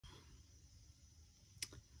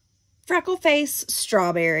Freckleface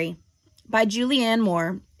Strawberry by Julianne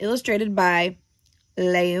Moore, illustrated by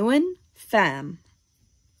Aloud.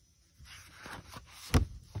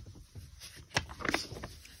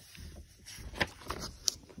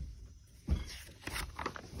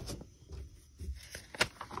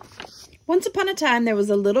 Once upon a time, there was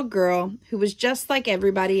a little girl who was just like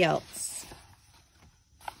everybody else.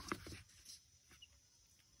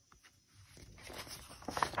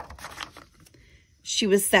 She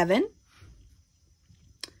was 7.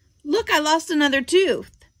 Look, I lost another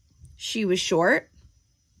tooth. She was short.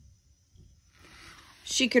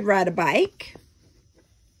 She could ride a bike.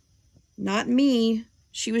 Not me.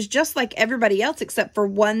 She was just like everybody else except for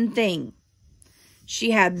one thing.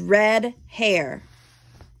 She had red hair.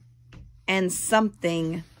 And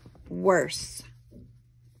something worse.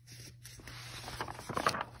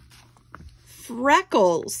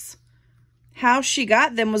 Freckles. How she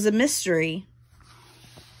got them was a mystery.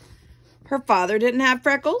 Her father didn't have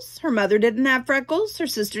freckles. Her mother didn't have freckles. Her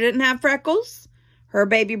sister didn't have freckles. Her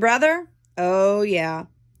baby brother, oh yeah,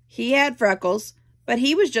 he had freckles, but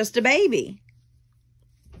he was just a baby.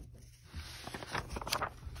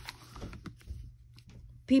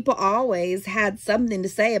 People always had something to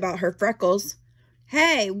say about her freckles.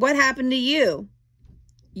 Hey, what happened to you?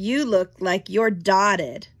 You look like you're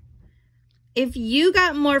dotted. If you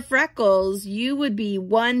got more freckles, you would be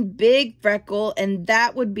one big freckle, and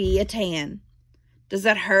that would be a tan. Does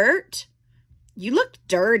that hurt? You look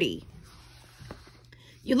dirty.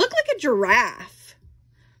 You look like a giraffe,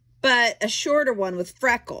 but a shorter one with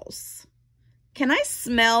freckles. Can I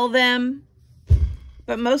smell them?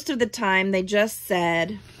 But most of the time, they just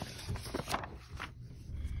said,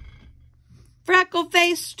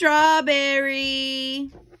 Freckleface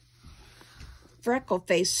Strawberry.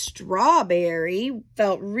 Freckleface Strawberry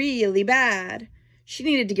felt really bad. She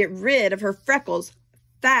needed to get rid of her freckles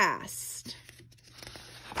fast.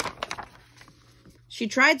 She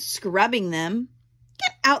tried scrubbing them.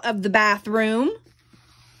 Get out of the bathroom.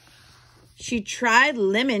 She tried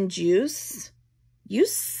lemon juice. You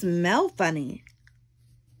smell funny.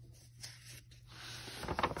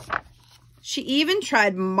 She even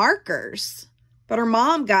tried markers, but her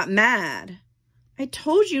mom got mad. I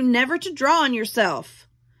told you never to draw on yourself.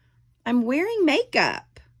 I'm wearing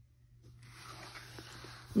makeup.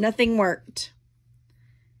 Nothing worked.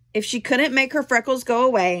 If she couldn't make her freckles go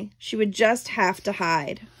away, she would just have to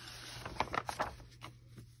hide.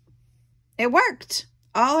 It worked.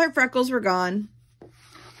 All her freckles were gone.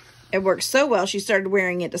 It worked so well, she started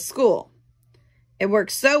wearing it to school. It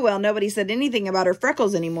worked so well, nobody said anything about her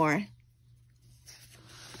freckles anymore.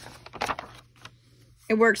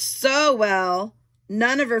 It worked so well,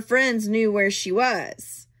 none of her friends knew where she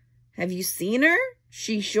was. Have you seen her?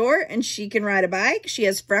 She's short and she can ride a bike. She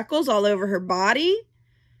has freckles all over her body.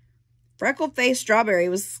 Freckleface Strawberry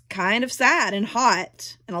was kind of sad and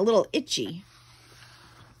hot and a little itchy.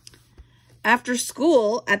 After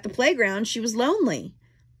school, at the playground, she was lonely.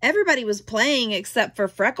 Everybody was playing except for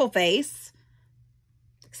Freckleface.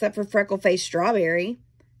 Except for Freckleface Strawberry.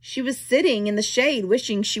 She was sitting in the shade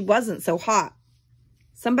wishing she wasn't so hot.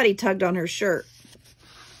 Somebody tugged on her shirt.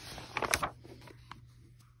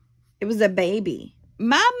 It was a baby.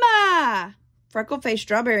 Mama! Freckleface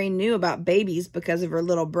Strawberry knew about babies because of her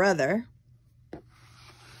little brother.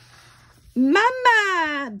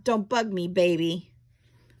 Mama! Don't bug me, baby.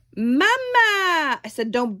 Mama! I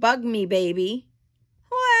said, don't bug me, baby.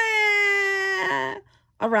 Wah!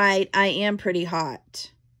 All right, I am pretty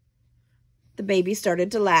hot. The baby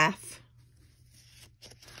started to laugh.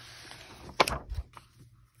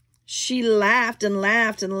 She laughed and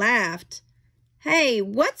laughed and laughed. Hey,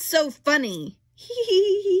 what's so funny? Hee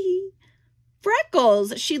hee hee.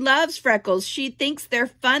 Freckles. She loves freckles. She thinks they're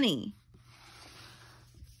funny.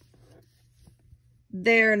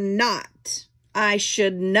 They're not. I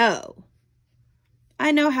should know.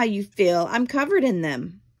 I know how you feel. I'm covered in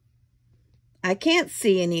them. I can't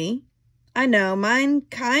see any. I know. Mine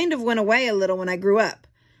kind of went away a little when I grew up.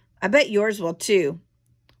 I bet yours will too.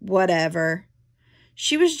 Whatever.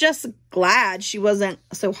 She was just glad she wasn't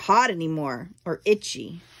so hot anymore or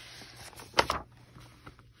itchy.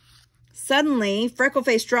 Suddenly,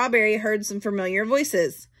 Freckleface Strawberry heard some familiar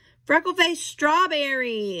voices. Freckleface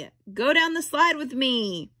Strawberry, go down the slide with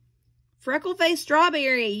me. Freckleface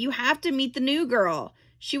Strawberry, you have to meet the new girl.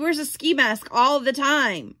 She wears a ski mask all the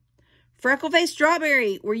time. Freckleface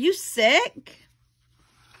Strawberry, were you sick?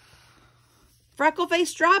 Freckleface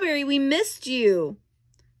Strawberry, we missed you.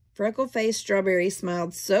 Freckleface Strawberry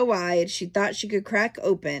smiled so wide she thought she could crack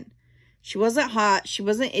open. She wasn't hot, she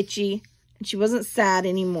wasn't itchy, and she wasn't sad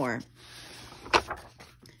anymore.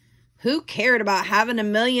 Who cared about having a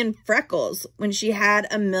million freckles when she had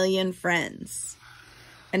a million friends?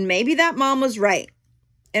 And maybe that mom was right,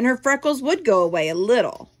 and her freckles would go away a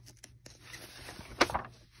little.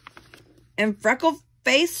 And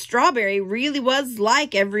Freckleface Strawberry really was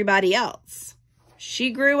like everybody else. She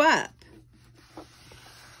grew up.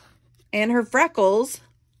 And her freckles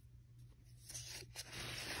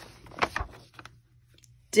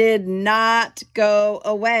did not go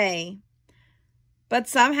away. But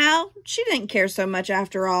somehow, she didn't care so much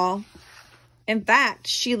after all. In fact,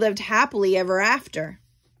 she lived happily ever after.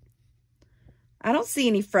 I don't see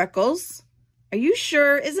any freckles. Are you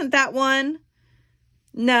sure? Isn't that one?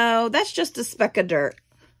 No, that's just a speck of dirt.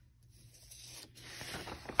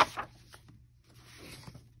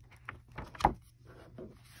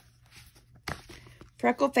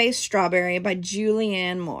 Freckleface Strawberry by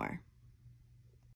Julianne Moore.